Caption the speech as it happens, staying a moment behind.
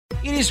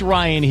It is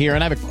Ryan here,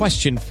 and I have a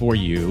question for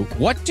you.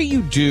 What do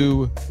you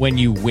do when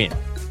you win?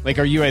 Like,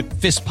 are you a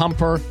fist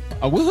pumper,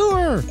 a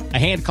woo-hooer, a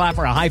hand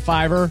clapper, a high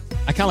fiver?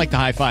 I kind of like the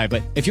high five,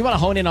 but if you want to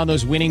hone in on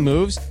those winning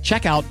moves,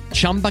 check out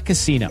Chumba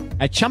Casino.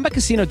 At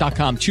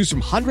ChumbaCasino.com, choose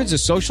from hundreds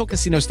of social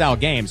casino-style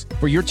games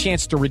for your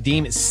chance to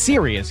redeem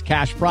serious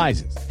cash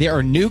prizes. There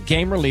are new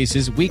game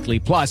releases weekly,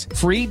 plus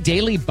free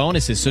daily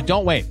bonuses. So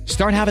don't wait.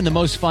 Start having the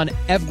most fun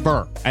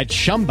ever at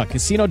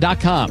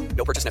ChumbaCasino.com.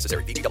 No purchase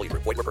necessary. VGW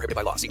Group. Void where prohibited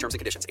by law. See terms and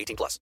conditions.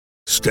 18+.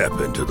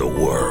 Step into the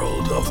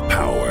world of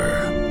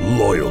power,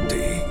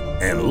 loyalty,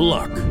 and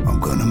luck. I'm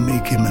gonna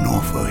make him an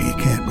offer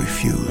he can't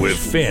refuse. With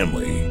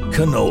family,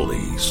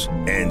 cannolis,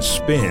 and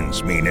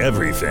spins mean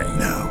everything.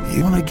 Now,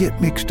 you wanna get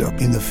mixed up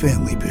in the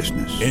family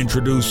business.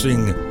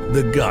 Introducing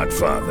The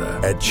Godfather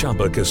at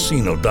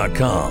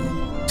ChumbaCasino.com.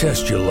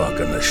 Test your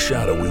luck in the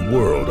shadowy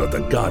world of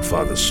The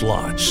Godfather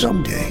slot.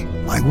 Someday,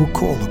 I will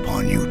call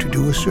upon you to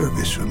do a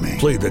service for me.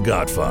 Play The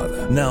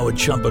Godfather, now at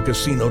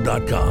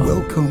ChumbaCasino.com.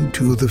 Welcome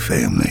to the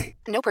family.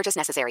 No purchase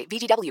necessary.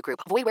 VGW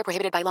Group. Void where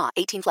prohibited by law.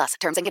 18+.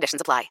 Terms and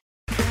conditions apply.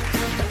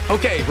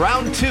 Okay,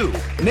 round two.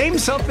 Name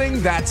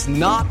something that's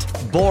not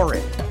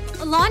boring.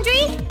 A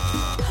laundry?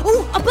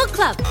 Ooh, a book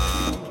club.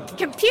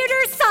 Computer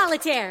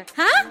solitaire,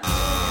 huh?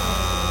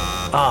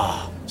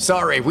 Ah,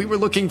 sorry, we were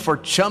looking for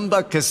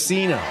Chumba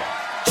Casino.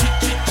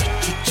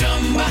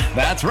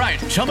 That's right,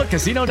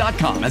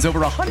 ChumbaCasino.com has over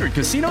 100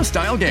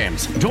 casino-style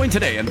games. Join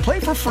today and play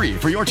for free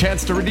for your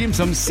chance to redeem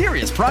some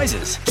serious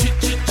prizes.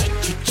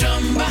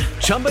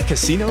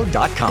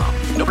 ChumbaCasino.com.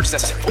 No purchase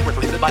necessary. Void where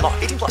prohibited by law.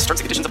 18+. Terms and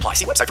conditions apply.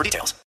 See website for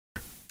details.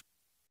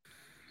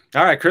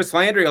 All right, Chris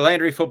Landry of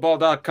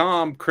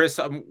LandryFootball.com. Chris,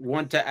 I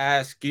want to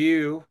ask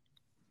you,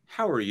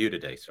 how are you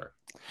today, sir?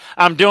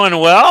 I'm doing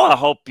well. I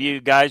hope you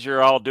guys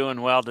are all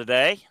doing well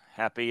today.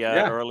 Happy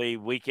early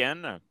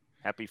weekend.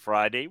 Happy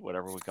Friday,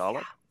 whatever we call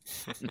it.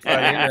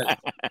 I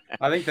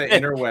think the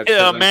interwebs.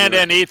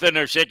 Amanda and Ethan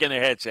are shaking their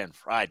heads saying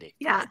Friday.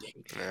 Yeah.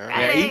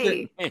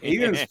 Yeah,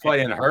 Ethan's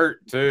playing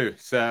hurt too.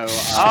 So.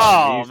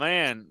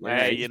 Man,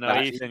 hey,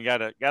 Ethan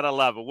gotta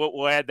love it.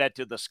 We'll add that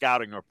to the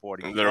scouting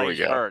report. There we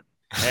go. Hurt.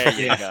 There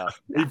you go.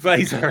 He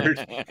plays hurt.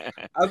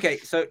 Okay,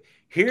 so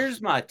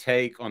here's my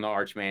take on the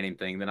Arch Manning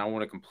thing. Then I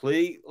want to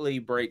completely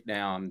break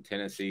down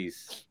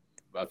Tennessee's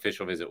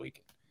official visit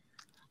weekend.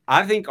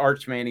 I think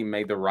Arch Manning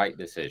made the right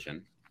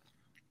decision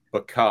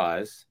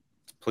because,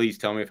 please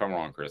tell me if I'm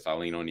wrong, Chris. I'll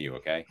lean on you,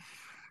 okay?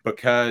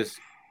 Because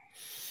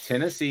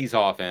Tennessee's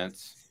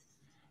offense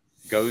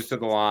goes to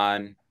the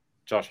line.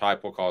 Josh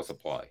Heupel calls the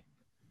play.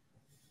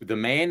 The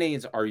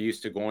Mannings are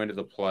used to going to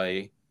the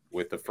play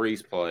with the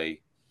freeze play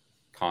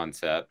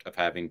concept of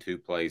having two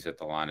plays at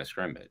the line of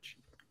scrimmage.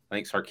 I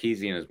think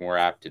Sarkisian is more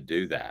apt to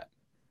do that.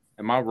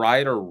 Am I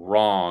right or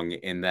wrong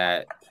in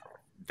that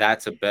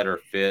that's a better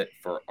fit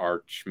for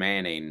Arch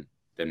Manning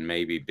than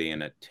maybe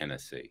being at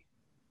Tennessee?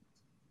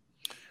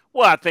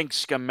 Well, I think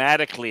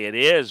schematically it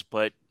is,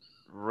 but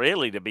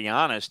really, to be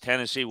honest,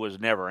 Tennessee was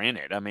never in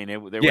it. I mean, they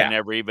were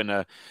never even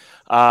a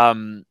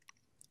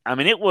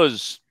it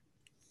was,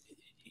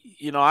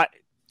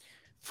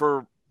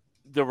 for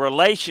the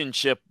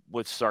relationship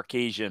with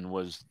Sarkisian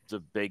was the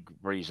big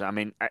reason. I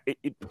mean,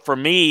 for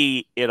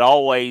me,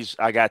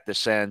 I got the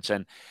sense,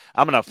 and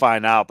I'm going to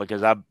find out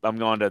because I'm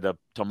going to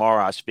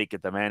tomorrow I speak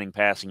at the Manning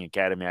Passing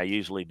Academy. I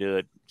usually do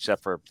it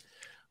except for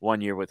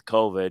 1 year with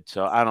COVID.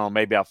 So I don't know,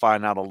 maybe I'll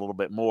find out a little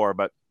bit more,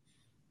 but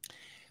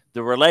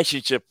the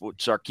relationship with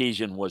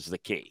Sarkisian was the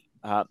key.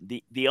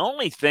 The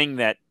only thing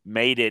that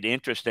made it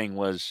interesting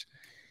was,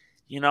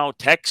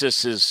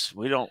 Texas is,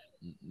 they got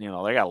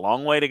a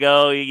long way to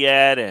go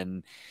yet.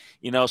 And,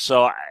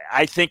 so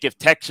I think if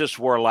Texas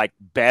were like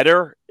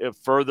better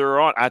further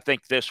on, I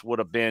think this would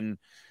have been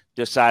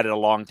decided a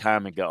long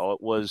time ago.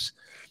 It was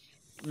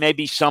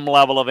maybe some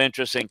level of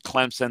interest in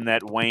Clemson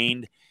that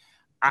waned.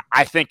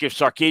 I think if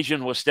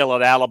Sarkisian was still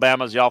at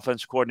Alabama as the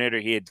offensive coordinator,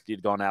 he'd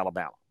gone to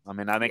Alabama. I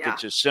mean, I think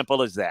it's as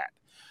simple as that.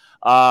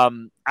 I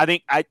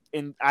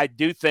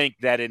do think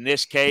that in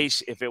this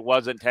case, if it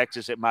wasn't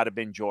Texas, it might have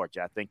been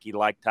Georgia. I think he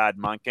liked Todd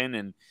Monken,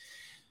 and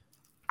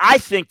I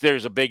think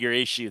there's a bigger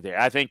issue there.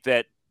 I think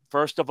that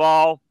first of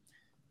all,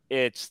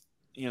 it's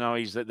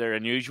they're an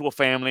unusual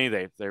family.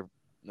 They've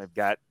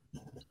got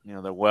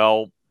they're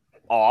well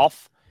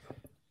off.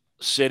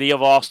 City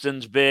of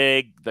Austin's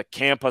big. The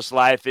campus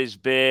life is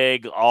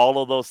big.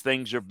 All of those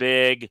things are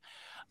big.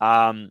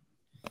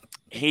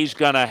 He's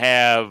going to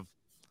have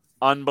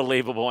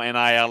unbelievable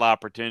NIL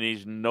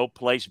opportunities. No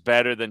place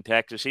better than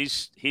Texas.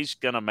 He's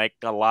going to make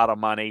a lot of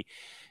money.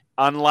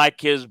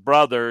 Unlike his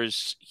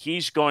brothers,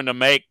 he's going to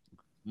make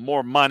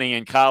more money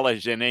in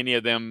college than any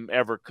of them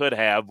ever could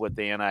have with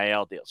the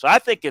NIL deal. So I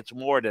think it's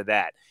more to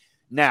that.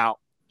 Now,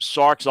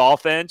 Sark's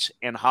offense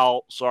and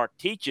how Sark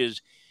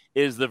teaches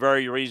is the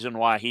very reason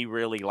why he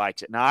really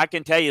likes it. Now, I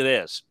can tell you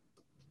this.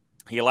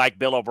 He liked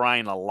Bill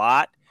O'Brien a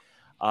lot.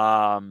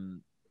 I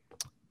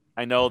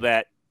know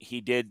that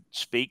he did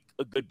speak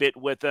a good bit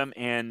with him,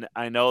 and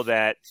I know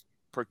that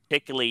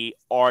particularly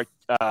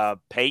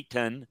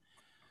Peyton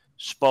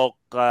spoke,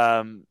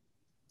 got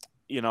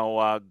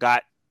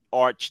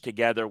Arch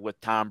together with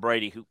Tom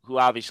Brady, who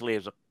obviously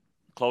has a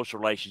close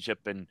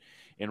relationship and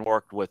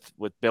worked with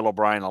Bill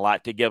O'Brien a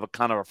lot, to give a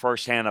kind of a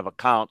firsthand of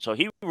account. So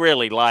he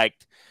really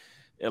liked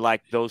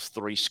those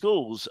three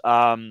schools.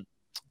 And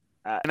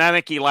I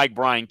think he liked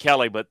Brian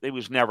Kelly, but it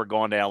was never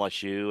going to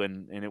LSU,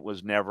 and it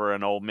was never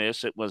an Ole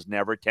Miss. It was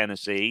never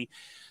Tennessee.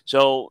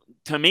 So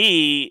to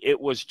me, it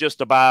was just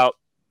about,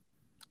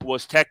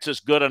 was Texas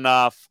good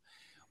enough,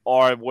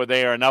 or were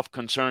there enough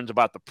concerns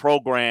about the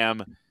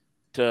program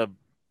to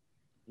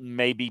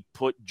maybe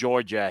put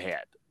Georgia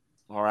ahead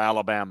or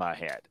Alabama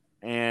ahead?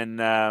 And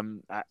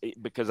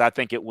because I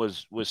think it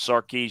was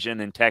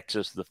Sarkisian and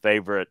Texas the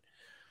favorite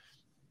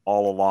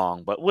all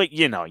along. But,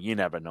 you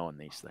never know in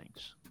these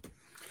things.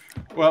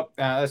 Well,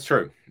 that's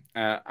true.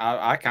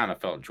 I kind of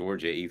felt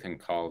Georgia. Ethan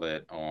called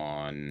it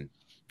on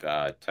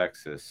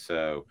Texas.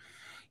 So,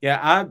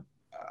 yeah,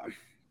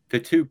 the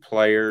two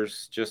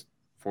players, just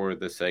for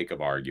the sake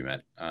of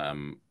argument,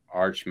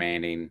 Arch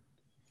Manning,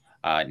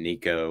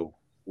 Nico,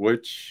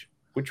 which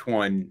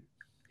one,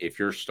 if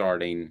you're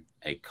starting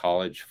a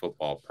college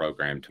football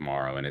program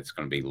tomorrow, and it's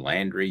going to be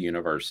Landry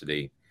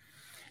University,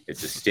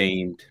 it's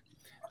esteemed.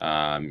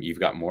 You've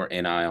got more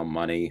NIL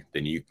money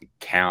than you can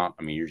count.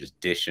 I mean, you're just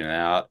dishing it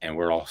out, and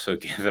we're also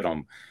giving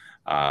them,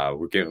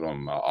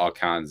 all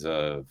kinds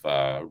of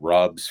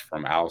rubs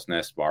from Owl's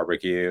Nest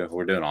Barbecue.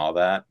 We're doing all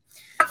that.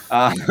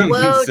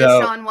 Whoa,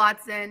 Deshaun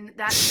Watson,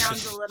 that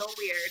sounds a little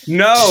weird.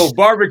 No,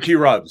 barbecue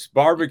rubs.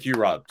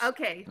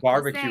 Okay,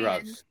 barbecue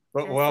rubs.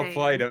 But well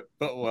played.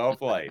 Well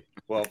played.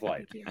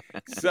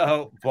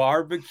 So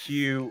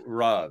barbecue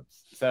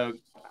rubs. So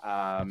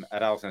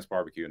at Owl's Nest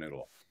Barbecue in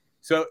Noodle.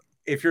 So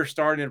if you're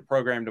starting a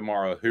program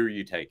tomorrow, who are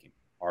you taking,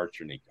 Arch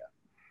or Nico?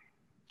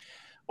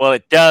 Well,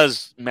 it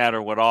does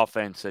matter what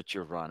offense that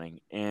you're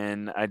running,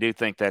 and I do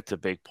think that's a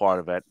big part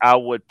of it. I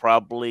would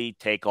probably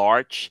take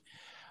Arch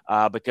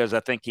because I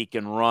think he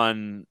can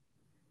run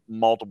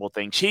multiple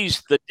things.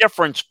 The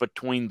difference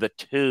between the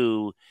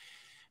two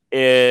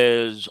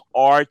is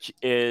Arch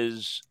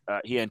is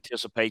he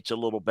anticipates a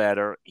little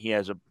better. He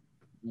has a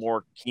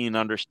more keen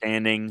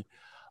understanding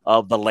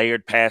of the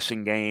layered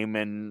passing game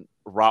and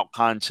route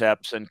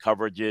concepts and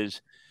coverages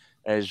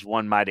as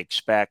one might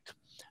expect.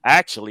 I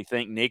actually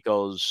think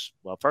Nico's,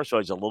 well, first of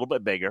all, he's a little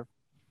bit bigger.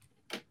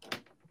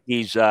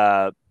 He's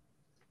I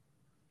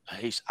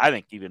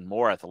think, even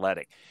more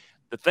athletic.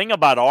 The thing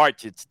about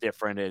Arch that's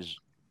different is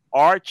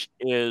Arch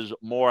is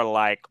more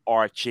like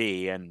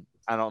Archie, and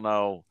I don't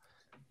know,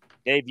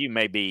 Dave, you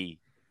may be.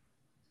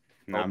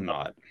 No, I'm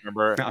not.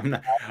 Remember? I'm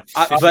not.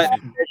 But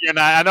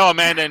I know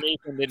Amanda and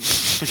Ethan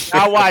didn't.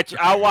 I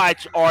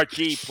watch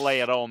Archie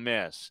play at Ole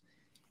Miss,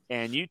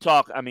 and you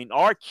talk. I mean,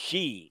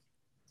 Archie,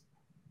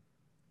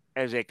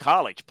 as a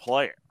college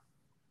player,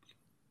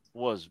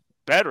 was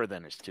better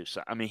than his two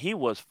sons. I mean, he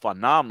was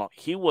phenomenal.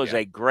 He was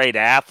a great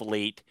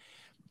athlete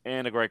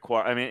and a great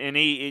quarterback. I mean, and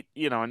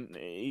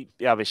he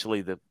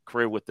obviously the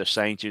career with the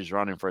Saints, he was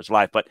running for his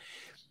life. But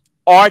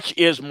Arch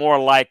is more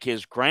like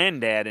his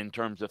granddad in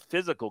terms of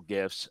physical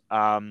gifts.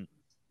 And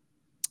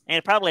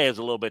it probably has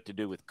a little bit to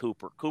do with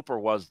Cooper. Cooper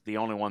was the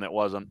only one that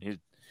wasn't.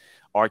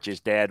 Arch's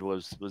dad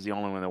was the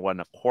only one that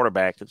wasn't a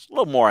quarterback. It's a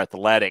little more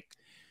athletic,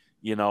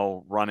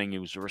 running. He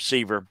was a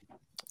receiver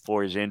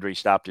before his injury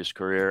stopped his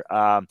career.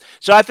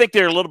 So I think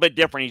they're a little bit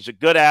different. He's a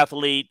good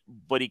athlete,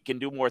 but he can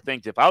do more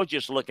things. If I was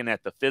just looking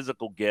at the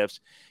physical gifts,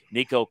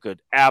 Nico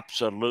could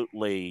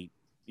absolutely,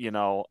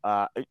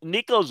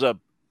 Nico's a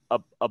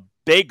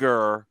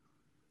bigger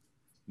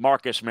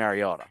Marcus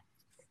Mariota.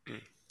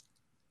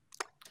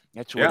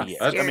 That's what he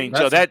is. I mean,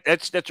 so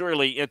that's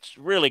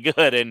really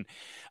good. And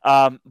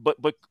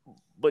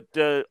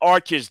but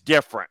Arch is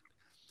different.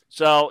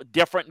 So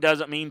different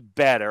doesn't mean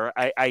better.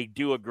 I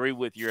do agree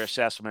with your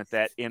assessment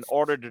that in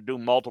order to do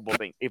multiple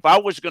things, if I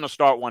was going to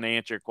start one to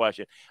answer your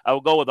question, I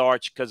would go with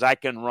Arch because I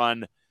can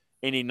run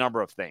any number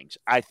of things.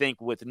 I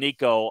think with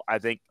Nico,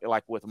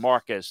 like with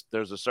Marcus,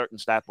 there's a certain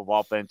type of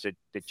offense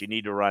that you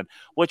need to run,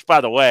 which,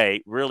 by the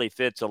way, really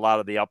fits a lot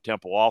of the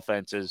up-tempo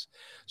offenses.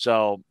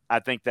 So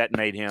I think that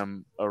made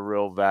him a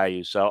real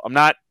value. So I'm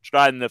not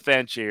striding the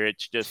fence here.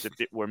 It's just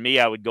if it were me,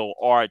 I would go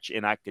Arch,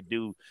 and I could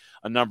do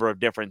a number of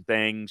different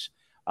things.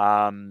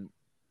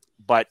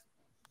 But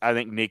I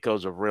think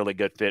Nico's a really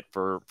good fit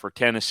for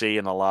Tennessee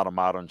and a lot of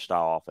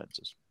modern-style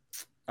offenses.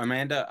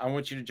 Amanda, I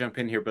want you to jump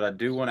in here, but I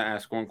do want to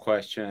ask one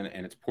question,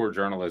 and it's poor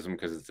journalism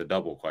because it's a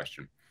double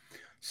question.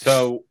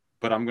 So,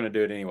 but I'm going to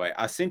do it anyway.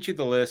 I sent you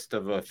the list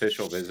of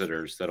official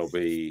visitors that'll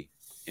be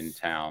in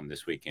town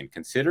this weekend.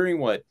 Considering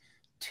what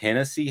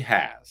Tennessee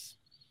has,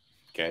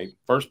 okay,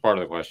 first part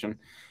of the question,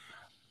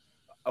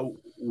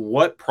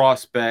 what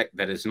prospect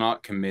that is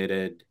not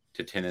committed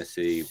to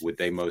Tennessee would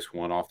they most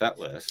want off that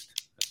list?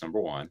 That's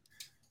number one.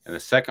 And the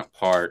second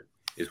part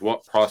is,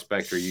 what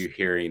prospect are you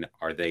hearing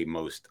are they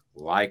most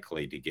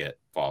likely to get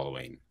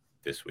following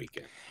this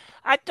weekend?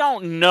 I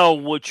don't know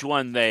which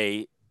one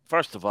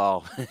first of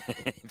all,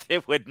 they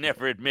would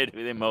never admit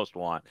who they most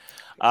want.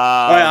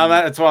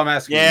 That's why I'm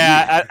asking.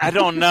 Yeah, I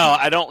don't know.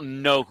 I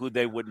don't know who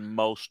they would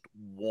most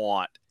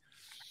want.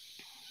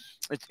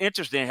 it's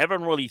interesting. I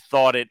haven't really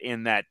thought it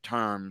in that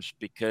terms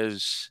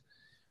because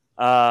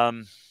I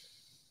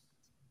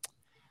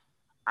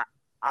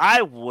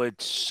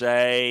would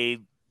say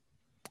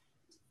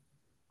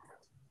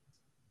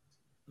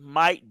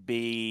might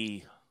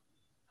be.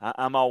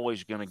 I'm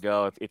always going to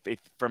go. If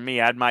for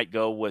me, I might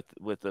go with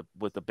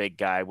a big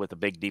guy, with a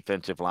big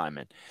defensive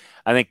lineman.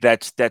 I think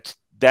that's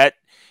that,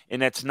 and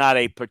that's not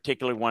a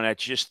particular one. I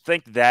just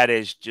think that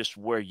is just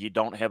where you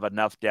don't have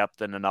enough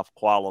depth and enough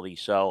quality.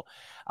 So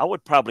I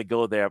would probably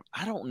go there.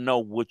 I don't know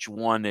which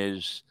one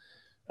is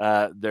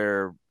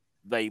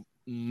they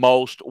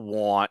most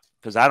want,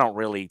 because I don't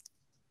really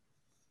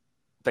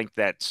think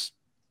that's.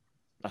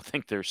 I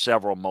think there's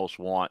several most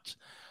wants.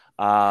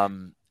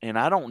 And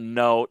I don't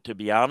know, to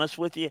be honest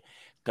with you,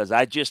 because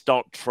I just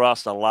don't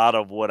trust a lot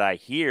of what I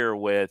hear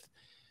with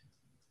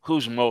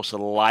who's most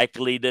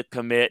likely to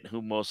commit,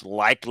 who most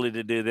likely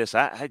to do this.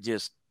 I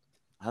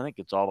think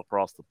it's all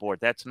across the board.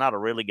 That's not a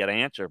really good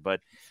answer,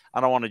 but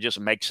I don't want to just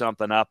make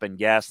something up and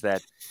guess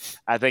that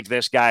I think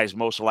this guy is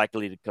most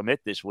likely to commit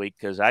this week,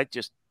 because I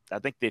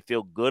think they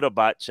feel good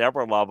about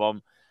several of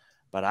them.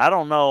 But I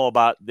don't know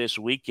about this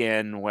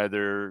weekend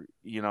whether,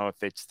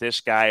 if it's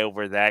this guy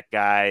over that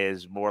guy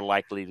is more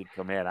likely to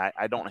come in.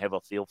 I don't have a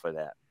feel for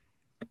that.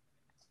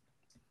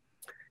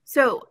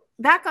 So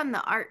back on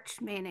the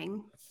Arch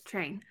Manning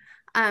train,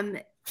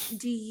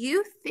 do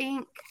you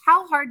think,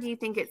 how hard do you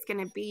think it's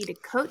going to be to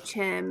coach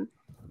him,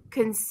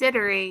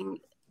 considering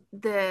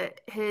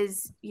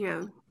his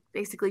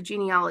basically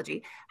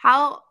genealogy?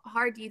 How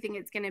hard do you think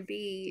it's going to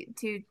be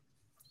to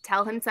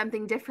tell him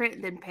something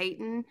different than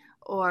Peyton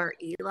or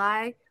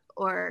Eli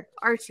or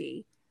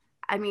Archie?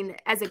 I mean,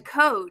 as a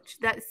coach,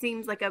 that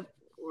seems like a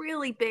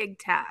really big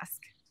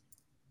task.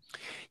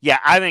 Yeah,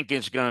 I think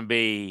it's going to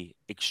be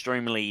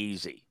extremely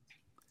easy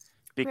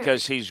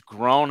because he's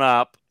grown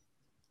up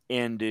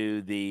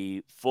into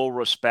the full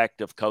respect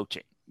of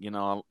coaching. In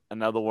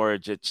other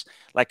words, it's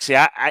like, see,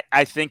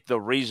 I think the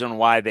reason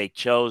why they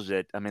chose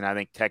it, I mean, I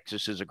think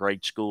Texas is a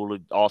great school.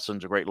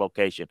 Austin's a great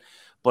location.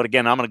 But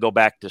again, I'm going to go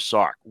back to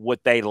Sark.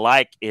 What they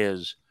like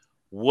is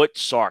what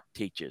Sark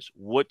teaches,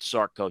 what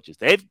Sark coaches.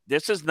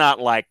 This is not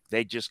like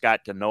they just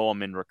got to know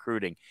him in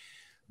recruiting.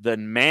 The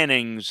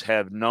Mannings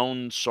have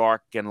known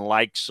Sark and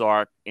liked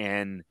Sark,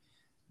 and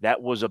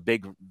that was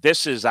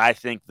this is, I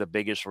think, the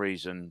biggest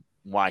reason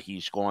why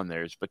he's going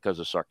there is because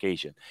of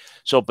Sarkisian.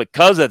 So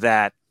because of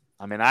that,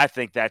 I mean, I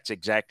think that's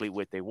exactly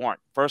what they want.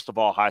 First of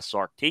all, how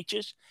Sark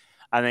teaches.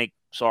 I think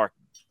Sark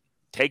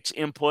takes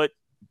input,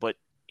 but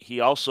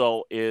he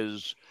also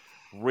is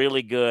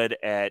really good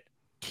at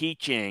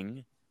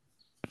teaching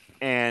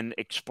and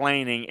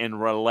explaining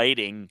and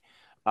relating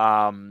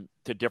to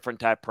different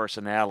type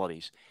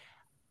personalities.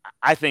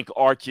 I think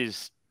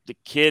the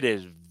kid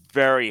is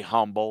very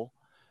humble,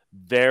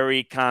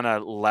 very kind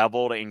of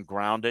leveled and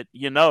grounded.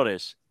 You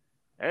notice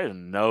there's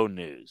no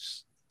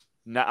news.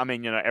 No, I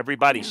mean,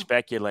 everybody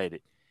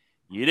speculated.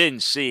 You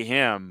didn't see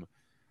him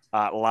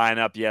line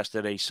up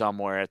yesterday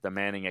somewhere at the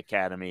Manning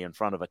Academy in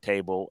front of a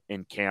table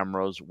in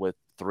cameras with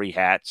 3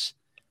 hats.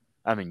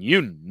 I mean,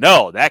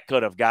 that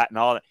could have gotten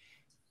all that.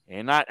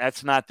 And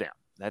that's not them.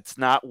 That's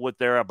not what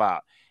they're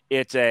about.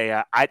 It's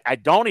I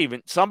don't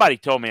even, somebody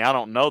told me, I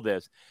don't know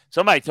this.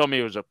 Somebody told me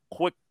it was a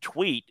quick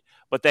tweet,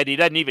 but that he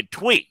doesn't even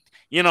tweet,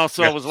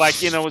 so it was like,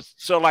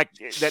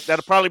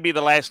 that'll probably be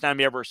the last time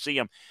you ever see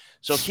him.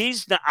 So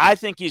I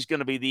think he's going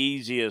to be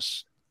the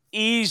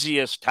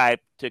easiest type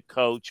to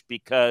coach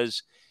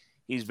because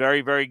he's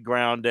very, very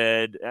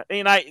grounded.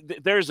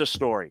 There's a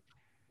story,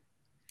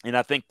 and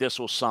I think this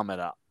will sum it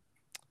up.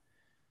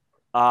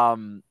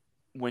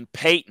 When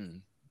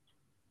Peyton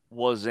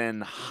was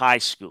in high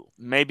school,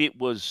 maybe it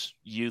was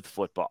youth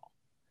football,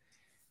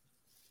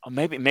 or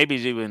maybe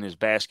he's even his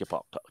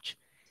basketball coach.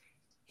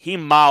 He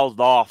mouthed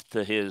off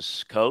to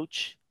his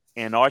coach,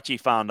 and Archie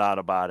found out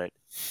about it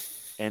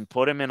and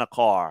put him in a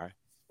car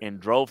and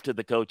drove to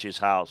the coach's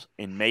house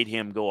and made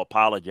him go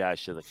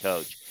apologize to the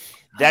coach.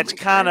 That's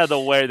kind of the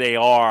way they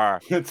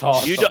are. That's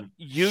awesome.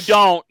 You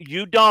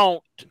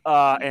don't,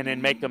 and then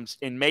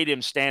made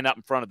him stand up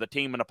in front of the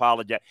team and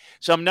apologize.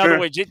 So in other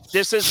words,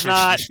 this is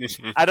not.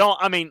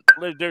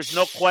 There's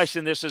no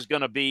question this is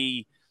going to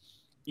be.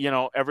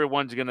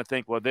 Everyone's going to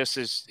think, well,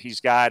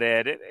 he's got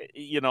it.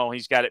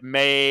 He's got it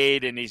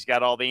made, and he's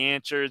got all the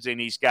answers,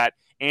 and he's got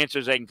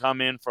answers they can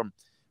come in from,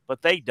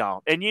 but they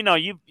don't. And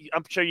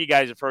I'm sure you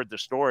guys have heard the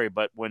story,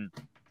 but when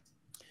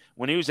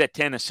he was at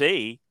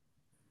Tennessee.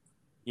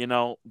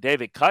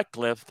 David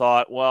Cutcliffe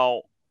thought,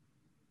 well,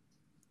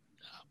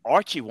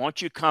 Archie,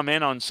 won't you come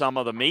in on some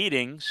of the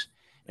meetings?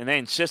 And they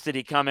insisted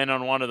he come in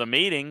on one of the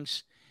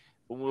meetings.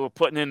 We were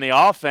putting in the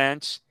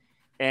offense,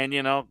 and,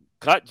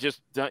 Cut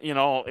just,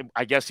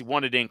 I guess he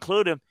wanted to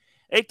include him.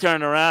 They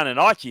turned around, and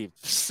Archie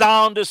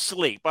sound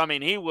asleep. I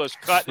mean, he was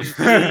cutting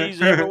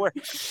trees everywhere.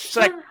 It's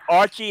like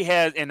Archie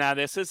has, and now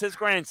this is his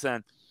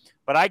grandson,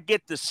 but I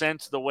get the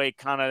sense the way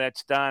kind of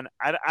that's done.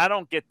 I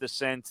don't get the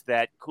sense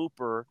that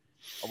Cooper –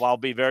 I'll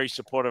be very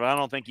supportive. I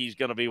don't think he's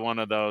going to be one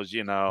of those,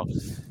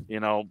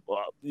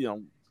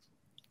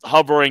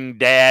 hovering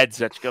dads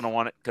that's going to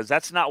want it, because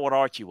that's not what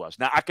Archie was.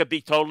 Now, I could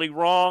be totally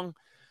wrong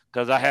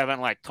because I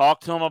haven't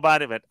talked to him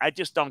about it, but I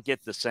just don't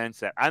get the sense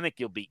that I think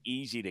he'll be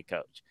easy to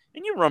coach.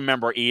 And you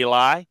remember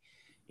Eli.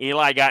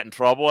 Eli got in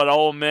trouble at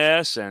Ole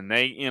Miss, and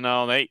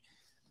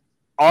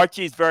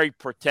Archie's very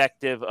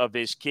protective of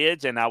his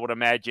kids, and I would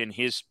imagine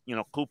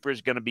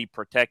Cooper's going to be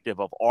protective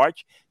of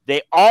Arch.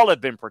 They all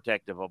have been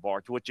protective of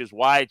Arch, which is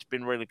why it's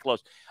been really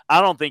close. I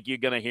don't think you're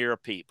going to hear a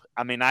peep.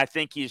 I mean, I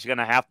think he's going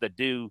to have to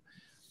do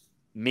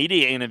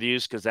media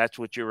interviews because that's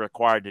what you're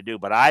required to do.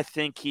 But I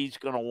think he's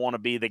going to want to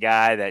be the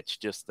guy that's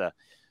just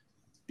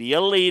be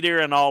a leader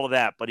and all of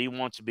that, but he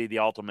wants to be the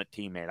ultimate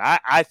teammate.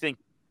 I think,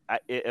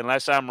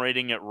 unless I'm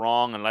reading it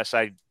wrong, unless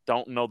I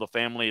don't know the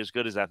family as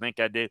good as I think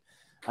I do,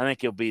 I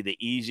think he'll be the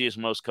easiest,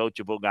 most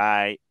coachable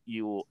guy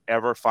you will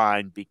ever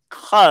find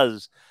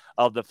because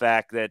of the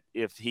fact that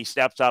if he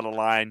steps out of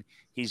line,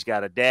 he's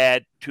got a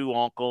dad, 2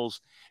 uncles,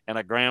 and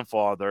a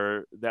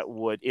grandfather that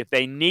would, if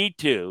they need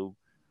to,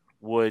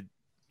 would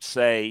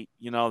say,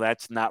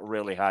 that's not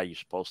really how you're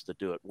supposed to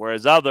do it.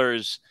 Whereas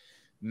others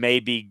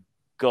maybe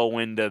go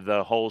into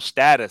the whole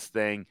status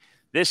thing.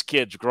 This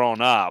kid's grown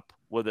up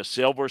with a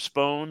silver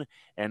spoon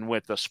and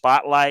with the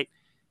spotlight.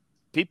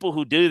 People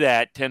who do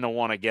that tend to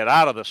want to get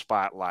out of the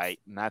spotlight,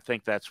 and I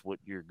think that's what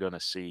you're going to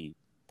see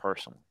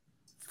personally.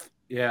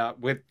 Yeah,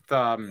 with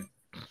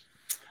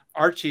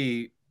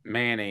Archie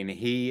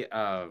Manning,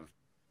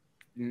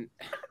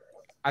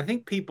 I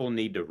think people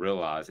need to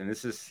realize, and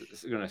this is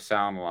going to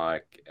sound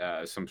like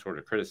some sort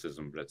of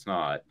criticism, but it's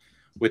not.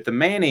 With the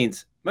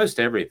Mannings, most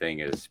everything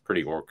is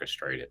pretty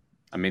orchestrated.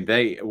 I mean,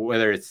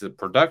 whether it's the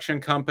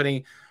production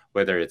company,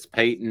 whether it's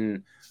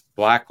Peyton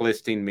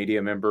blacklisting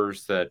media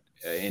members that,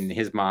 in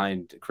his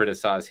mind,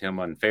 criticize him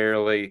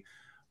unfairly,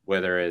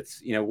 whether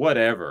it's,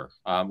 whatever,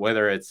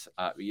 whether it's,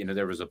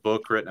 there was a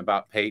book written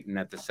about Peyton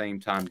at the same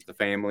time the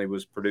family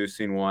was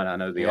producing one. I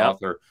know the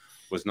author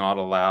was not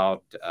allowed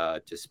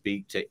to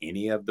speak to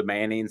any of the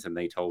Mannings, and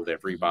they told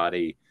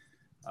everybody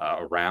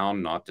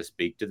around not to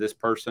speak to this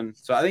person.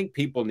 So I think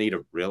people need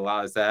to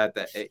realize that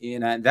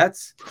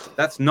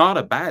that's not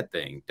a bad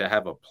thing to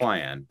have a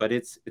plan, but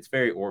it's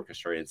very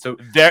orchestrated. So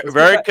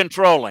very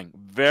controlling.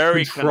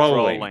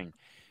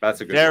 That's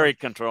a good very word.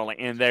 Controlling,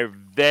 and they're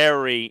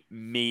very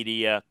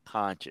media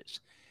conscious.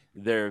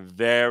 They're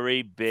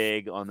very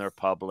big on their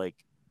public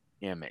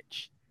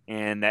image,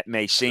 and that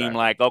may seem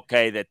like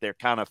that they're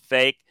kind of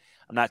fake.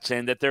 I'm not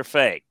saying that they're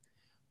fake.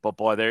 But,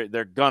 boy,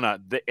 they're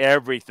gonna –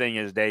 everything,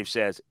 as Dave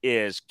says,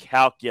 is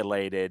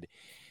calculated.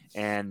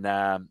 And,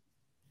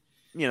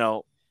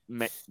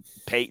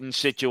 Peyton's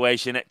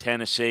situation at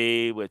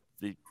Tennessee with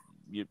the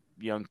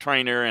young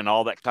trainer and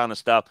all that kind of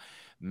stuff,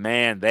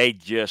 man, they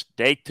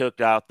took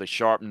out the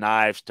sharp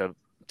knives to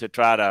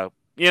try to,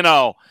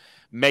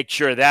 make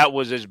sure that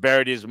was as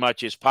buried as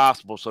much as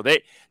possible. So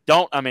they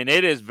don't –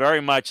 it is very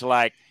much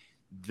like –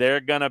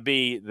 they're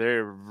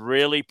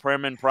really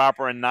prim and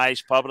proper and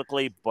nice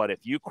publicly, but if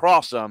you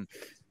cross them,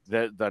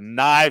 the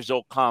knives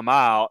will come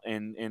out,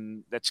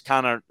 and that's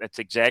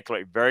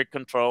exactly very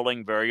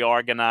controlling, very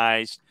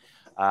organized.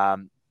 I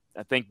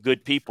think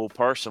good people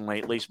personally,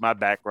 at least my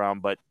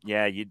background, but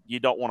yeah, you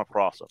don't want to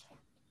cross them.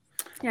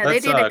 Yeah, they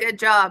did a good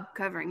job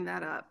covering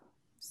that up.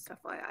 Stuff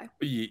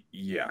FYI.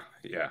 Yeah.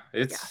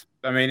 It's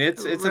a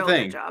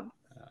thing. Good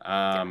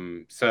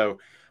job. So.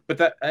 But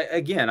that,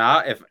 again,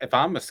 if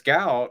I'm a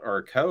scout or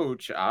a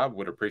coach, I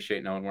would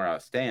appreciate knowing where I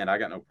stand. I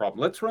got no problem.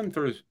 Let's run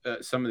through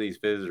some of these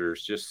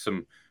visitors, just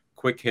some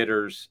quick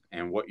hitters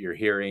and what you're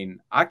hearing.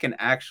 I can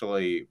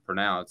actually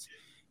pronounce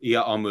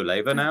Ia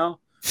Omuleva now,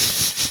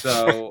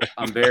 so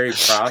I'm very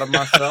proud of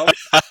myself.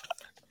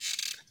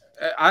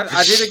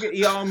 I did a good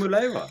Ia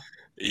Omuleva.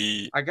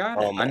 I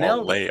got it. I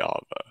nailed it.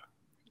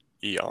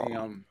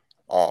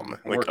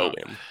 We call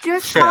him.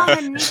 Just call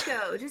him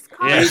Nico. Just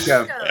call him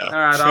Nico. Yeah. All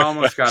right, I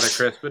almost got it,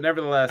 Chris, but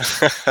nevertheless,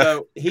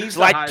 so he's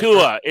like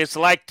Tua. It's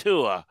like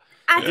Tua.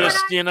 Just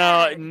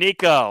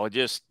Nico,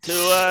 just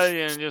Tua,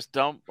 and just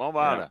don't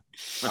bother.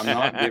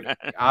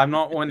 I'm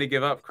not one to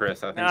give up,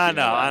 Chris. I think I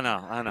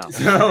know.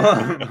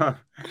 So,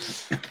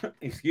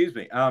 excuse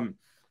me.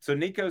 So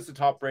Nico's the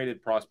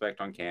top-rated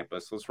prospect on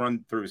campus. Let's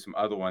run through some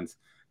other ones.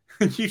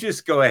 You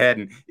just go ahead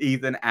and,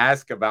 Ethan,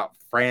 ask about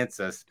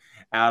Francis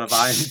out of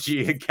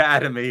IMG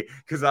Academy,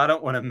 because I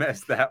don't want to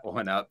mess that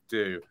one up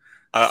too.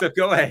 So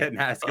go ahead and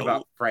ask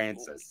about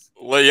Francis.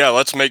 Well, yeah,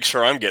 let's make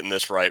sure I'm getting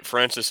this right.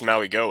 Francis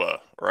Mauigoa,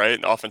 right?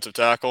 Offensive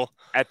tackle?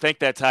 I think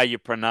that's how you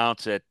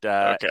pronounce it.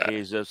 Okay.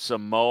 He's a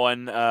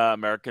Samoan,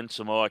 American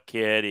Samoa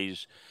kid.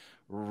 He's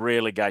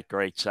really got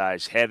great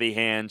size. Heavy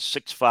hands,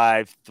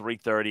 6'5",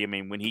 330.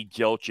 When he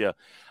jolts you,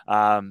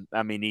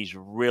 he's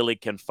really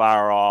can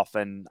fire off,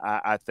 and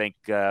I think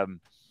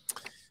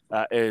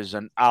is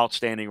an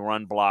outstanding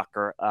run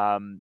blocker.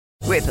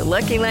 With the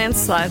Lucky Land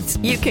Slots,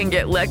 you can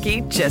get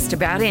lucky just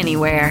about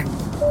anywhere.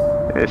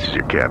 This is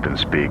your captain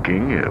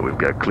speaking. We've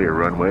got clear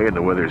runway and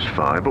the weather's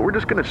fine, but we're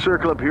just going to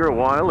circle up here a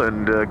while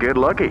and get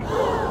lucky.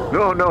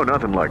 No,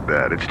 nothing like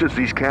that. It's just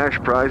these cash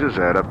prizes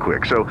add up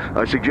quick. So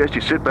I suggest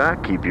you sit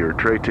back, keep your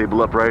tray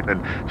table upright,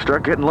 and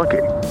start getting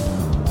lucky.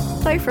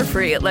 Play for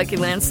free at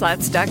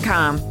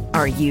LuckyLandSlots.com.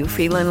 Are you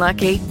feeling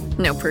lucky?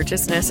 No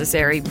purchase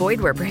necessary.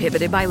 Void where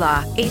prohibited by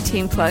law.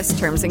 18+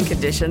 terms and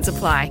conditions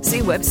apply. See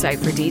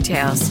website for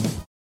details.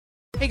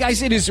 Hey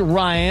guys, it is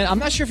Ryan. I'm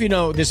not sure if you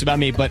know this about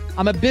me, but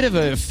I'm a bit of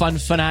a fun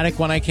fanatic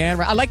when I can.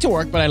 I like to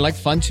work, but I like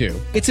fun too.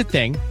 It's a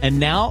thing. And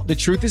now the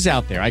truth is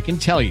out there. I can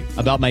tell you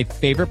about my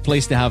favorite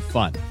place to have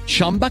fun.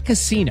 Chumba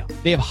Casino.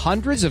 They have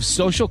hundreds of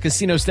social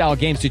casino style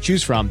games to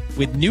choose from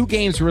with new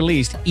games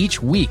released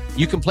each week.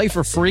 You can play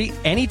for free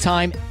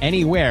anytime,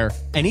 anywhere.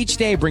 And each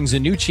day brings a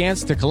new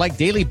chance to collect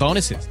daily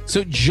bonuses.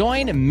 So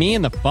join me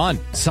in the fun.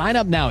 Sign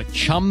up now at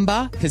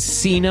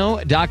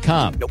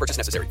ChumbaCasino.com. No purchase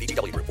necessary.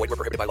 VGW Group. Void where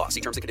prohibited by law.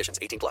 See terms and conditions.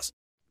 18+.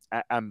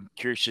 I'm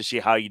curious to see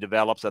how he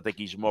develops. I think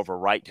he's more of a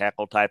right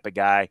tackle type of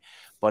guy,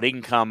 but he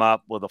can come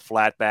up with a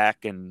flat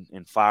back and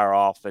fire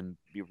off and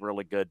be a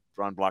really good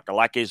run blocker. I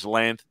like his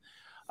length.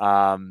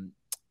 I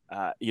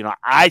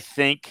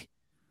think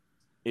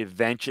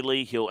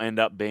eventually he'll end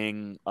up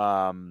being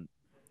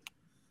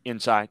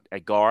inside a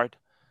guard.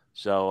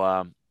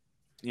 So,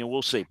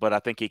 we'll see. But I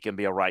think he can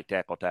be a right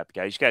tackle type of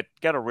guy. He's got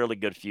a really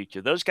good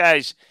future. Those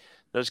guys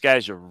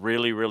are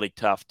really, really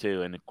tough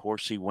too. And of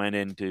course, he went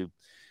into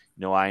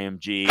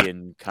IMG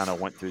and kind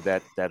of went through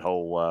that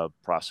whole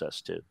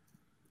process too.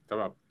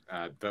 Talk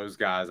about those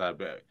guys. I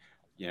can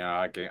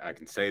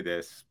say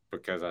this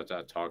because I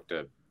talked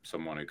to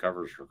someone who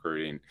covers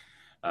recruiting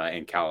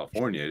in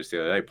California just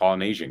the other day.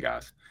 Polynesian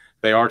guys,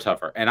 they are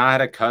tougher. And I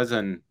had a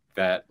cousin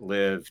that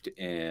lived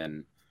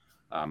in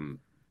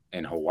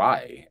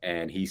Hawaii,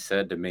 and he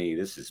said to me,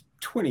 this is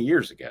 20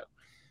 years ago.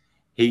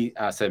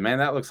 I said, man,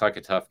 that looks like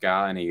a tough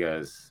guy. And he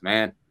goes,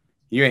 man,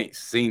 you ain't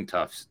seen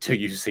tough till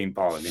you've seen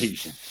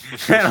Polynesian.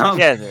 And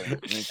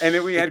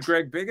then we had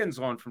Greg Biggins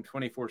on from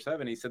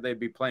 24/7. He said they'd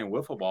be playing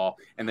wiffle ball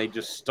and they'd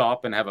just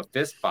stop and have a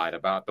fist fight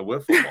about the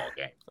wiffle ball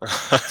game.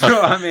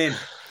 So I mean,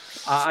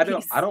 I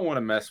don't want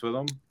to mess with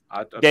them.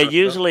 They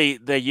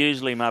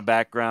usually my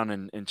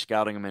background in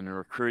scouting them in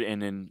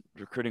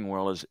recruiting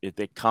world is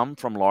they come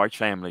from large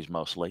families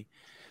mostly.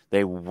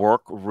 They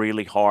work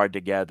really hard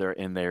together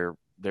and they're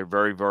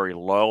very, very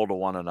loyal to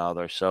one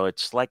another. So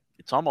it's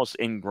almost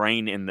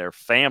ingrained in their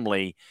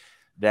family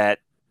that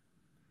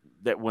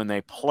when they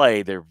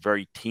play, they're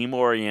very team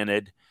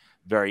oriented,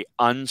 very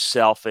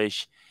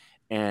unselfish,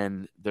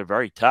 and they're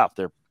very tough.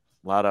 They're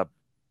a lot of,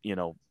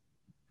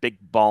 big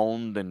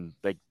boned and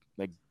they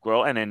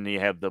grow. And then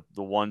you have the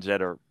ones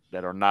that are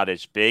not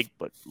as big,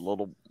 but a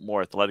little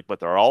more athletic,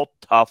 but they're all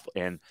tough.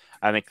 And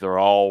I think they're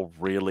all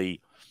really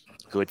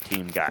good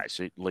team guys.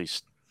 At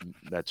least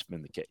that's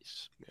been the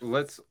case.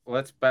 Let's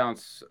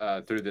bounce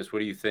through this. What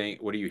do you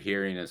think? What are you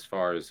hearing as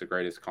far as the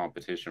greatest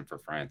competition for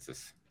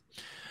Francis?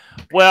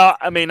 Well,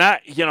 I mean,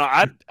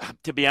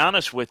 to be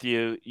honest with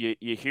you,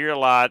 you hear a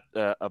lot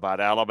about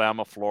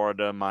Alabama,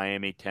 Florida,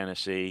 Miami,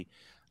 Tennessee.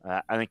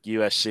 I think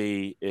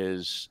USC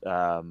is,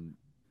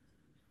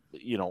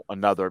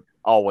 another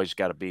always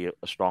got to be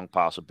a strong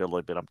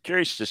possibility. But I'm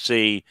curious to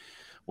see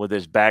with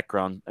his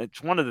background.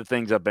 It's one of the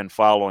things I've been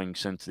following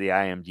since the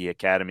IMG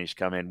Academies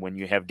come in. When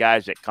you have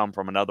guys that come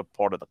from another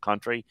part of the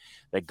country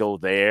that go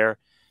there,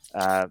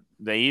 I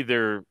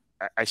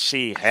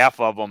see half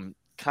of them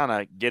kind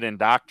of get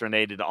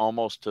indoctrinated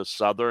almost to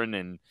Southern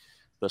and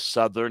the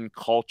Southern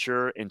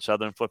culture in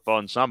Southern football,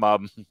 and some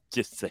of them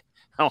just say,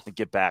 I want to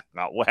get back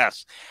out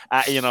west.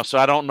 So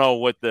I don't know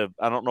what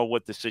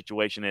the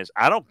situation is.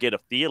 I don't get a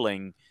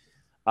feeling.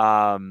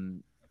 I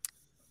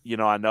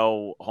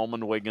know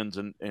Holman Wiggins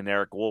and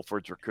Eric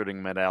Wolford's recruiting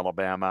them at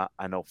Alabama.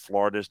 I know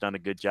Florida's done a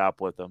good job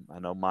with them. I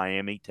know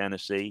Miami,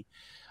 Tennessee.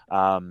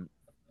 I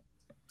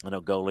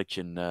know Golich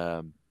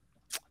and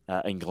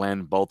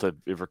Glenn both have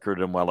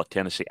recruited them well at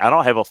Tennessee. I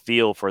don't have a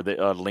feel for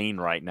the lean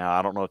right now.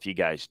 I don't know if you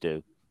guys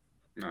do.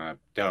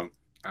 Don't.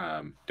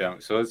 So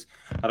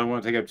I don't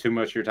want to take up too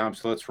much of your time.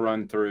 So let's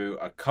run through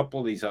a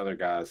couple of these other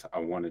guys I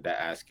wanted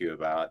to ask you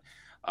about.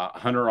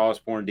 Hunter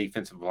Osborne,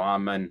 defensive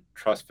lineman,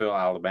 Trussville,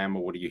 Alabama.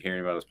 What are you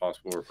hearing about his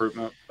possible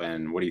recruitment,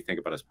 and what do you think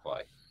about his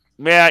play?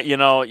 Yeah,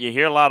 you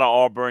hear a lot of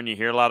Auburn, you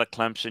hear a lot of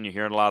Clemson, you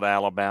hear a lot of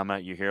Alabama,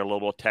 you hear a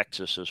little of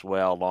Texas as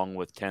well, along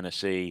with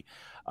Tennessee.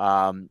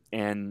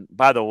 And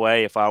by the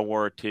way, if I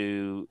were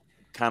to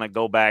kind of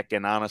go back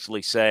and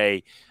honestly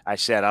say, I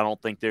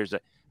don't think there's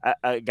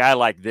a guy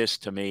like this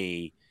to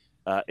me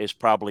is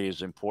probably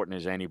as important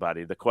as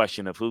anybody. The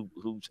question of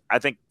who's I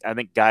think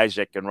guys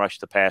that can rush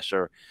the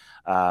passer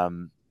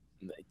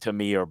to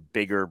me are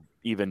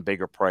even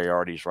bigger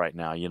priorities right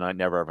now. I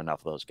never have enough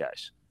of those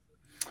guys.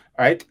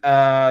 All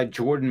right.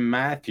 Jordan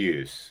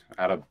Matthews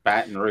out of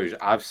Baton Rouge.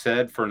 I've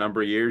said for a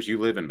number of years, you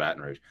live in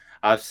Baton Rouge.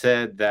 I've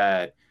said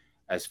that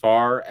as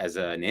far as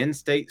an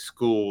in-state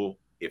school,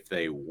 if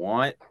they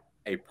want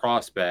a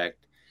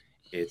prospect,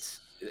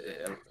 it's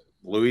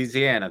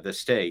Louisiana, the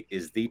state,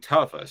 is the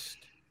toughest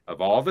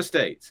of all the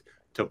states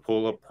to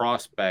pull a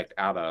prospect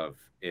out of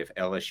if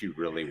LSU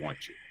really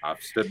wants you.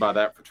 I've stood by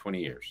that for 20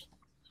 years.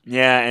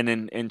 Yeah,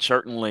 and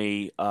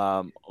certainly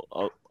a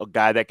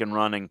guy that can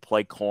run and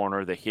play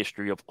corner. The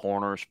history of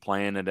corners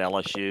playing at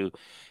LSU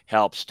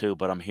helps too.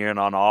 But I'm hearing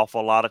an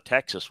awful lot of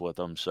Texas with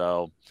him,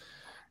 so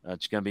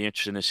it's going to be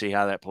interesting to see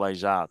how that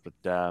plays out.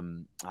 But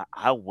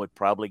I would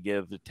probably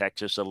give the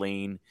Texas a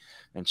lean,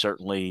 and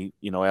certainly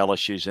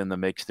LSU's in the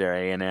mix there.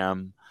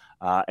 A&M,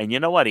 and you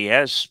know what? He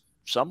has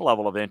some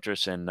level of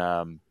interest in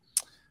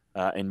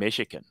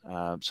Michigan,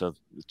 so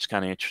it's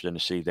kind of interesting to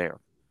see there.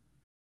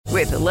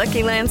 With the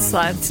Lucky Land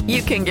Slots,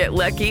 you can get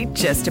lucky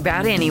just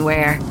about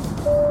anywhere.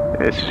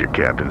 This is your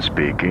captain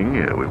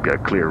speaking. We've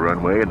got clear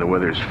runway and the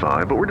weather's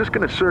fine, but we're just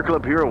going to circle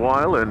up here a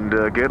while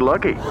and get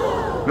lucky.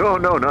 No,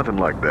 nothing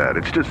like that.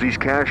 It's just these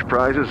cash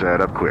prizes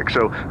add up quick.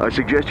 So I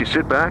suggest you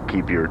sit back,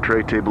 keep your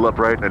tray table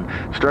upright, and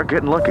start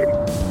getting lucky.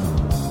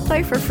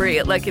 Play for free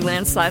at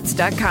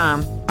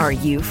LuckyLandSlots.com. Are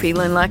you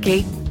feeling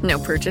lucky? No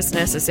purchase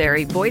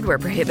necessary. Void where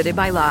prohibited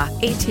by law.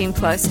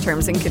 18+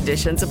 terms and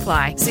conditions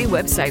apply. See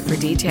website for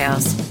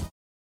details.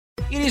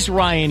 It is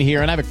Ryan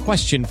here, and I have a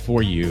question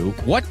for you.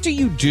 What do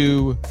you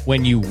do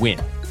when you win?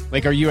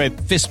 Like, are you a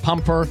fist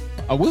pumper,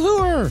 a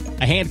woohooer,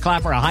 a hand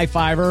clapper, a high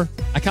fiver?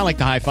 I kind of like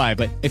the high five,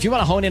 but if you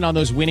want to hone in on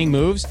those winning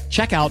moves,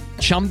 check out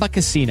Chumba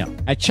Casino.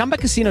 At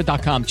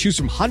ChumbaCasino.com, choose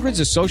from hundreds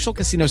of social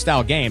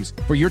casino-style games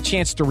for your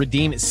chance to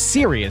redeem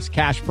serious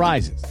cash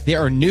prizes. There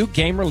are new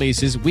game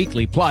releases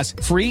weekly, plus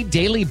free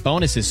daily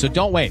bonuses, so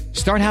don't wait.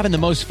 Start having the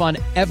most fun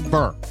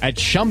ever at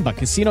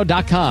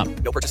ChumbaCasino.com.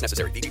 No purchase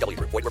necessary. VGW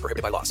Group. Void where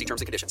prohibited by law. See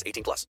terms and conditions.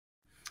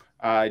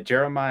 18+.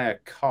 Jeremiah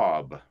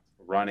Cobb,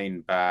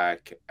 running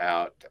back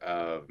out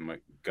of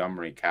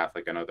Montgomery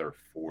Catholic, another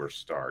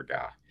 4-star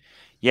guy.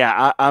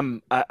 Yeah,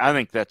 I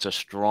think that's a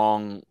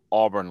strong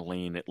Auburn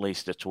lean. At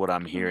least that's what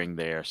I'm hearing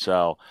there.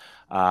 So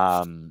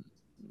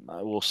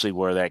we'll see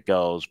where that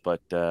goes.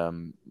 But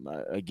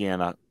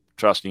again, I'm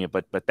trusting it.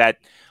 But that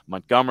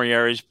Montgomery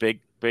area is big.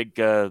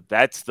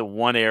 That's the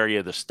one area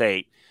of the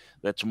state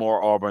that's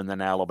more Auburn than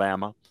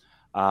Alabama.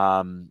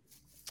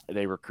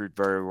 They recruit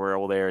very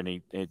well there, and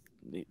a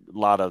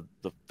lot of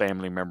the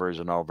family members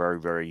are all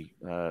very, very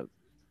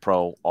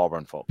pro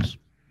Auburn folks.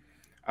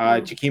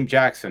 Jakeem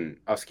Jackson,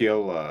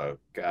 Osceola,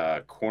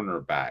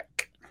 cornerback.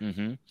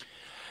 Mm-hmm.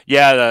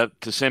 Yeah, the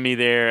Kissimmee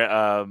there.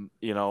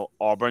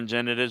 Auburn's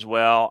in it as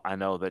well. I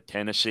know that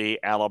Tennessee,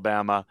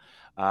 Alabama,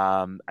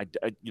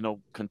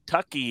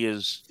 Kentucky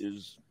is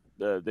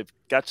they've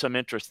got some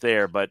interest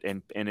there, but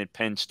in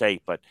Penn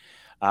State, but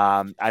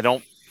I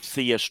don't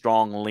see a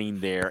strong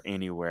lean there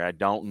anywhere. I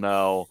don't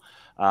know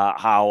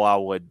how I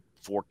would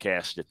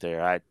forecast it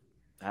there. I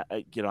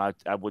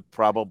would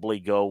probably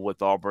go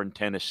with Auburn,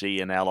 Tennessee,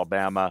 and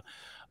Alabama,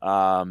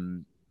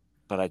 but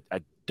I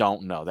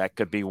don't know. That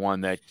could be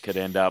one that could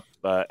end up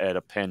at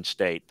a Penn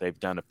State. They've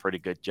done a pretty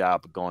good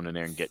job of going in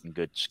there and getting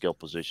good skill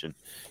position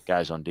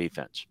guys on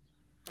defense.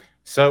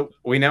 So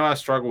we know I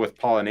struggle with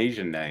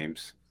Polynesian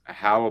names.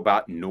 How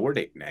about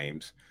Nordic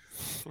names?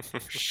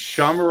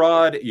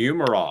 Shomarad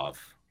Umarov.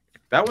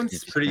 That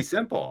one's pretty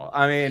simple.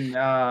 I mean,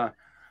 out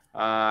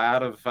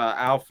of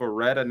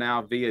Alpharetta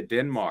now via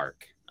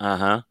Denmark.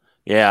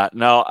 Yeah.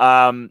 No.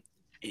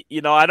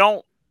 I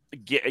don't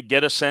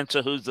get a sense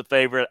of who's the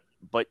favorite,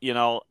 but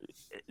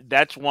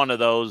that's one of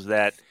those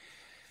that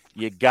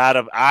you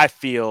gotta. I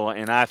feel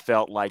and I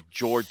felt like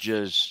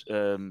Georgia's.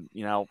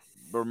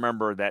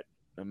 Remember that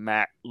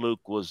Matt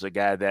Luke was the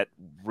guy that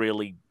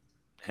really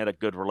had a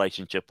good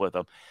relationship with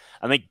him.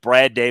 I think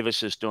Brad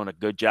Davis is doing a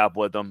good job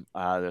with them.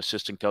 The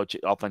assistant coach,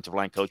 offensive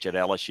line coach at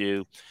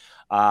LSU.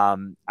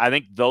 I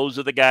think those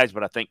are the guys,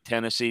 but I think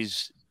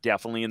Tennessee's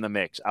definitely in the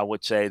mix. I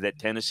would say that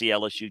Tennessee,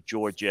 LSU,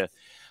 Georgia.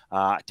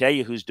 I tell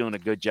you who's doing a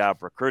good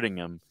job recruiting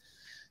him.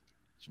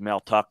 It's Mel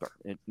Tucker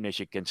at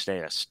Michigan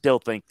State. I still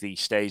think he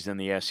stays in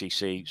the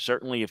SEC.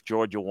 Certainly if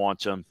Georgia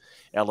wants him,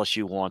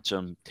 LSU wants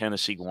him,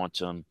 Tennessee wants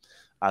him,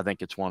 I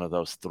think it's one of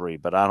those three.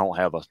 But I don't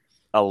have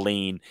a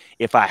lean.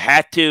 If I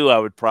had to, I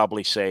would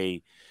probably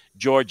say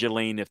Georgia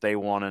lean if they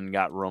wanted and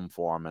got room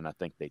for him, and I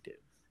think they do.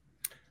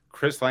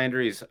 Chris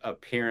Landry's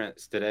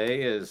appearance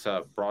today is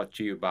brought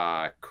to you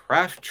by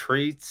Craft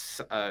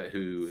Treats,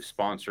 who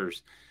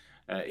sponsors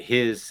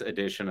his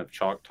edition of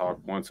Chalk Talk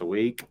once a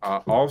week.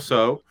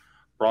 Also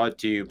brought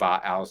to you by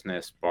Owl's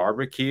Nest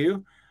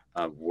Barbecue,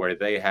 where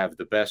they have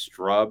the best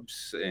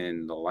rubs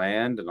in the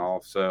land. And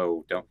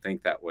also, don't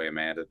think that way,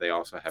 Amanda, they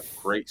also have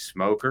great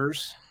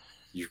smokers.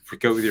 You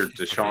go with your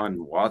Deshaun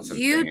Watson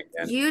thing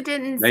again. You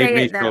didn't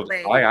say it that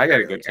way. I got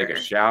to go take a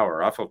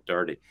shower. I feel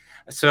dirty.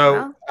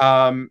 So,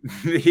 and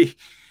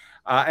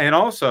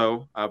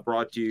also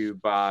brought to you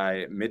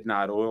by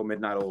Midnight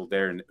Oil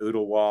there in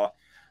Ooltewah.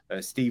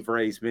 Steve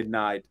Ray's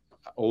Midnight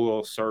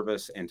Oil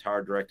Service and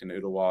Tire Direct in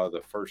Ooltewah,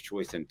 the first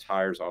choice in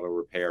tires, auto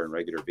repair, and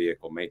regular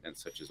vehicle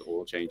maintenance, such as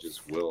oil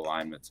changes, wheel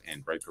alignments,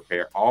 and brake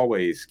repair.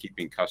 Always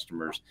keeping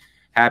customers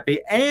happy,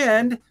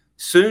 and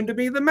soon to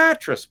be the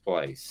mattress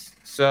place.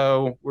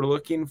 So we're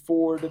looking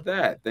forward to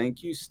that.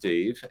 Thank you,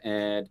 Steve.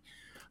 And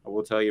I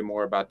will tell you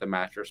more about the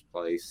mattress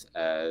place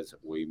as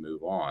we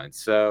move on.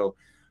 So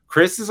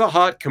Chris is a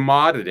hot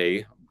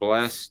commodity.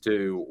 Blessed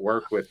to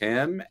work with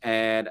him.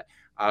 And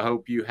I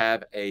hope you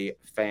have a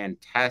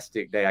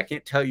fantastic day. I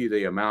can't tell you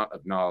the amount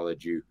of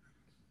knowledge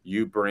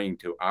you bring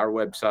to our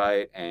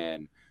website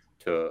and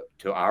to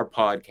our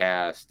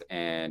podcast,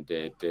 and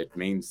it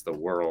means the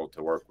world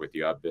to work with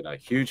you. I've been a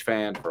huge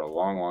fan for a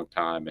long, long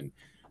time, and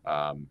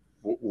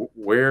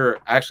we're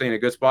actually in a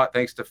good spot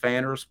thanks to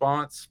fan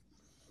response.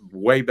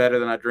 Way better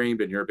than I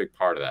dreamed, and you're a big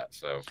part of that.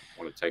 So I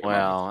want to take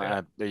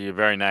you're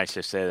very nice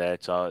to say that.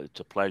 It's a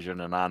pleasure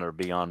and an honor to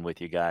be on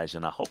with you guys,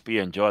 and I hope you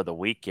enjoy the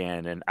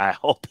weekend, and I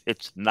hope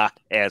it's not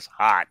as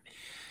hot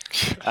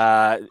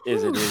as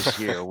it is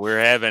here. We're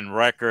having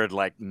record,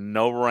 like,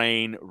 no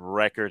rain,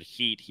 record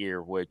heat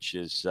here, which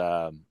is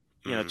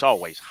it's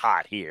always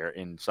hot here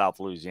in South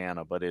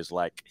Louisiana, but it's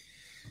like,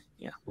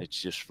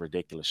 it's just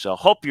ridiculous. So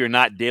hope you're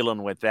not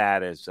dealing with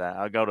that. As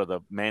I go to the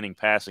Manning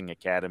Passing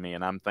Academy,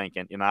 and I'm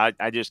thinking,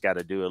 I just got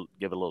to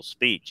give a little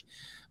speech,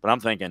 but I'm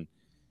thinking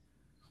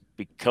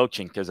be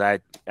coaching, because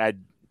I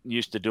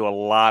used to do a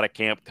lot of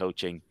camp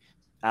coaching.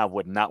 I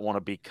would not want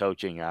to be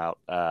coaching out.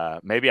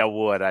 Maybe I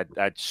would.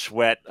 I'd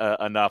sweat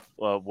enough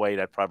weight.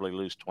 I'd probably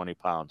lose 20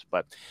 pounds.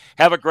 But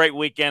have a great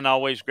weekend.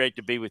 Always great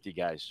to be with you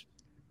guys.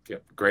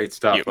 Yep, great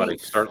stuff, buddy.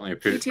 Certainly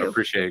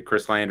appreciate it.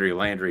 Chris Landry,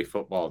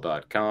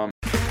 LandryFootball.com.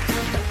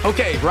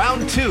 Okay,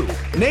 round 2.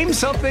 Name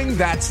something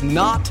that's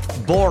not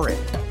boring.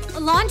 A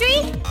laundry?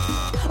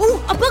 Ooh,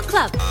 a book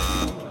club.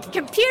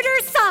 Computer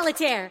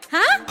solitaire,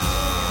 huh?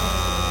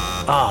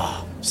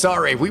 Ah,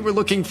 sorry. We were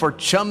looking for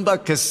Chumba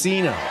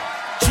Casino.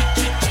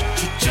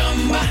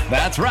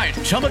 That's right.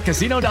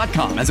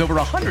 ChumbaCasino.com has over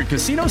 100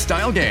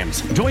 casino-style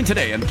games. Join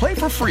today and play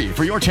for free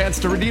for your chance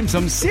to redeem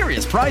some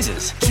serious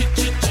prizes.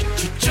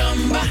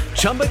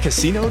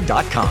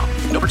 ChumbaCasino.com.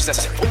 No purchase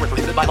necessary. Void where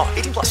prohibited by law.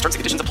 18+. Terms and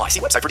conditions apply.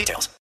 See website for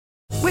details.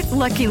 With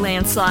Lucky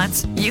Land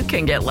Slots, you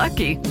can get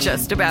lucky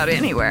just about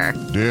anywhere.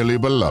 Dearly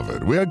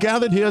beloved, we are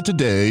gathered here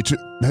today to...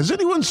 Has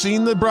anyone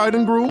seen the bride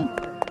and groom?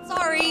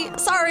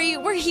 Sorry,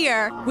 we're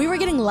here. We were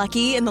getting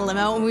lucky in the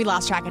limo and we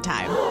lost track of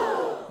time.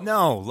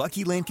 No,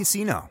 Lucky Land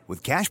Casino,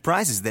 with cash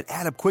prizes that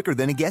add up quicker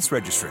than a guest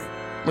registry.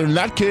 In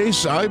that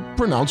case, I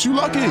pronounce you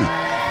lucky.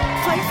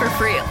 Play for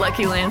free at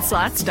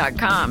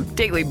LuckyLandSlots.com.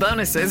 Daily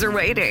bonuses are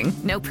waiting.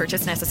 No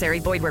purchase necessary.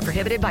 Void where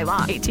prohibited by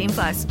law.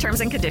 18+.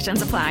 Terms and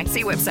conditions apply.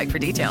 See website for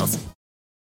details.